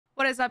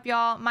What is up,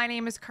 y'all? My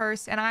name is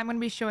Curse, and I'm going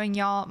to be showing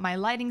y'all my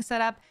lighting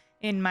setup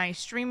in my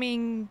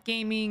streaming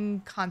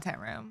gaming content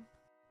room.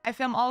 I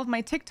film all of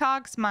my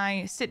TikToks,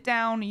 my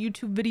sit-down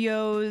YouTube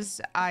videos.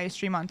 I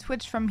stream on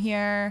Twitch from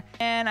here,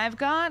 and I've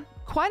got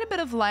quite a bit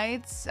of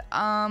lights.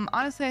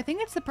 Honestly, I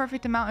think it's the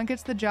perfect amount. It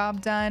gets the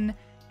job done,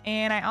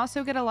 and I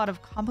also get a lot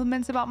of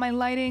compliments about my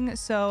lighting,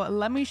 so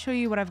let me show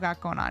you what I've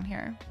got going on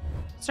here.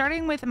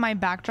 Starting with my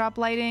backdrop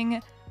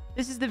lighting,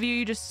 this is the view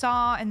you just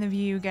saw and the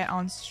view you get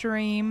on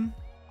stream.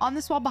 On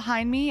this wall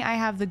behind me, I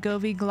have the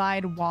Govee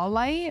Glide wall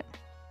light.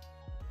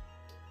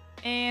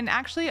 And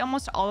actually,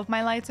 almost all of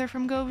my lights are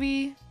from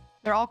Govee.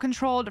 They're all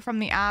controlled from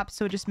the app,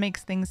 so it just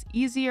makes things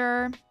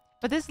easier.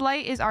 But this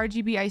light is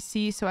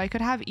RGB-IC, so I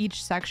could have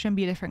each section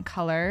be a different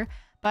color.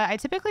 But I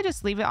typically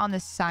just leave it on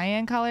the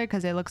cyan color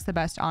because it looks the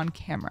best on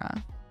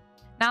camera.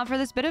 Now for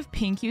this bit of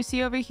pink you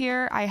see over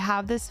here, I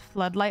have this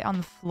floodlight on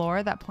the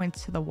floor that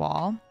points to the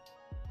wall.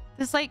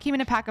 This light came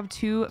in a pack of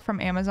 2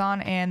 from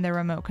Amazon and they're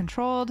remote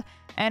controlled,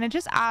 and it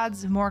just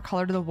adds more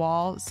color to the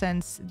wall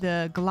since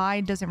the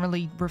glide doesn't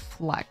really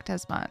reflect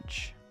as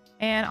much.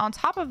 And on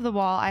top of the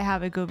wall, I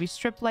have a Govee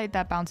strip light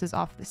that bounces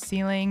off the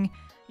ceiling.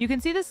 You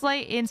can see this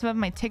light in some of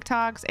my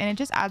TikToks, and it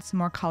just adds some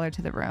more color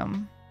to the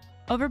room.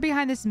 Over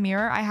behind this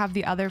mirror, I have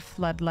the other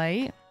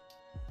floodlight.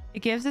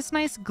 It gives this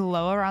nice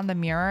glow around the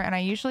mirror, and I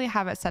usually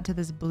have it set to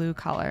this blue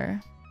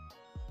color.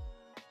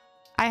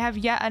 I have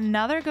yet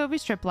another Govee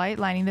strip light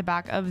lining the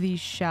back of these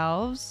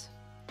shelves.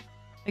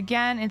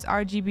 Again, it's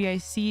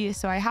RGB-IC,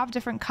 so I have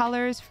different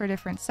colors for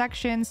different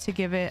sections to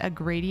give it a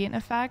gradient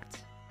effect.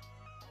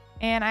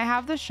 And I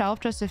have the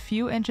shelf just a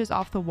few inches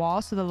off the wall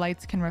so the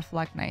lights can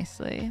reflect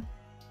nicely.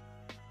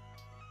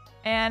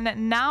 And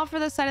now for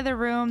the side of the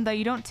room that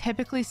you don't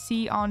typically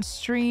see on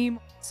stream.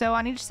 So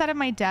on each side of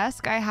my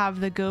desk, I have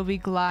the Govee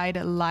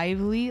Glide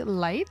Lively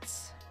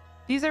lights.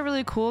 These are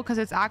really cool because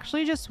it's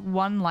actually just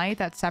one light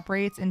that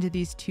separates into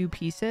these 2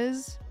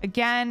 pieces.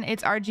 Again,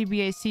 it's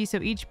RGB-IC,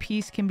 so each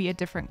piece can be a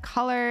different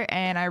color,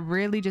 and I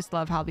really just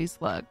love how these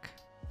look.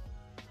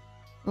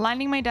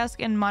 Lining my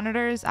desk and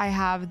monitors, I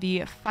have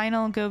the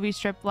final Govee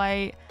strip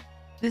light.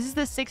 This is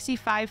the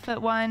 65-foot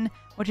one,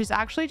 which is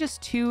actually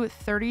just 2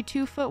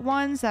 32-foot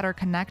ones that are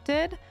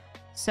connected.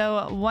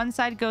 So one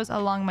side goes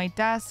along my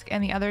desk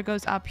and the other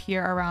goes up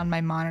here around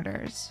my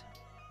monitors.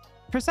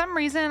 For some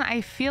reason, I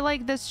feel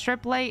like this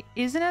strip light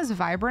isn't as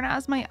vibrant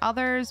as my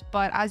others,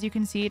 but as you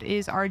can see, it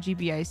is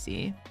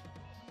RGB-IC.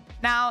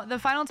 Now, the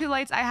final 2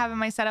 lights I have in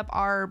my setup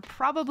are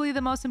probably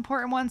the most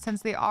important ones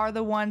since they are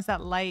the ones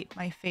that light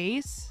my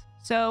face.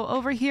 So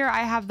over here,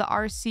 I have the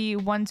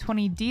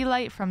RC120D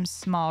light from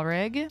Small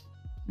Rig.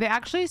 They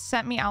actually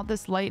sent me out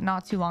this light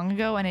not too long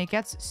ago, and it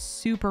gets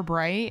super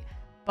bright,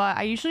 but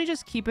I usually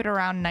just keep it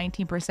around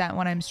 19%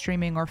 when I'm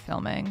streaming or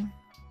filming.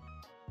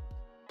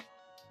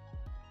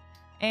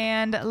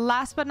 And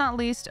last but not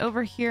least,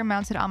 over here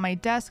mounted on my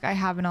desk, I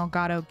have an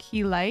Elgato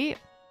key light.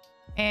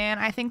 And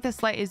I think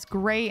this light is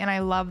great, and I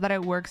love that it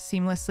works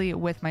seamlessly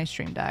with my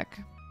stream deck.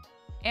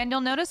 And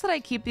you'll notice that I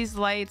keep these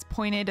lights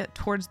pointed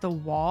towards the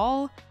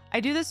wall.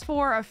 I do this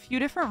for a few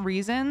different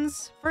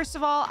reasons. First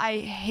of all, I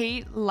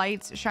hate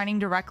lights shining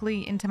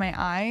directly into my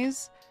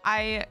eyes.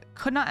 I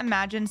could not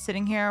imagine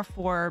sitting here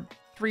for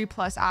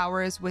 3+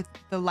 hours with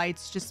the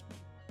lights just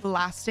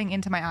blasting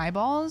into my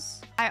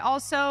eyeballs. I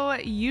also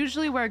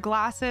usually wear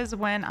glasses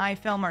when I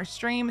film or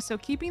stream, so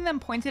keeping them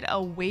pointed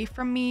away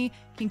from me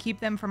can keep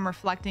them from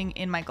reflecting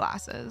in my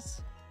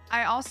glasses.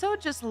 I also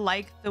just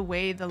like the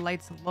way the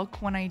lights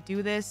look when I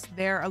do this.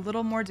 They're a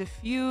little more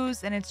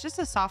diffused and it's just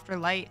a softer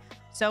light.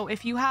 So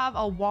if you have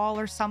a wall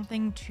or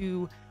something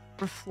to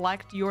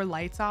reflect your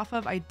lights off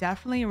of, I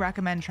definitely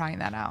recommend trying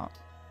that out.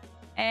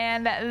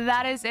 And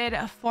that is it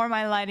for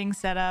my lighting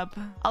setup.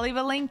 I'll leave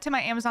a link to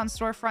my Amazon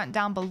storefront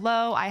down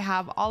below. I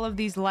have all of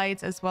these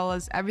lights as well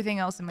as everything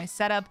else in my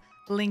setup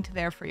linked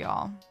there for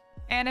y'all.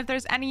 And if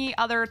there's any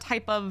other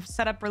type of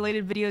setup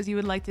related videos you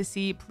would like to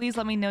see, please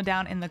let me know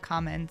down in the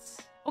comments.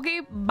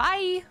 Okay,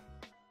 bye!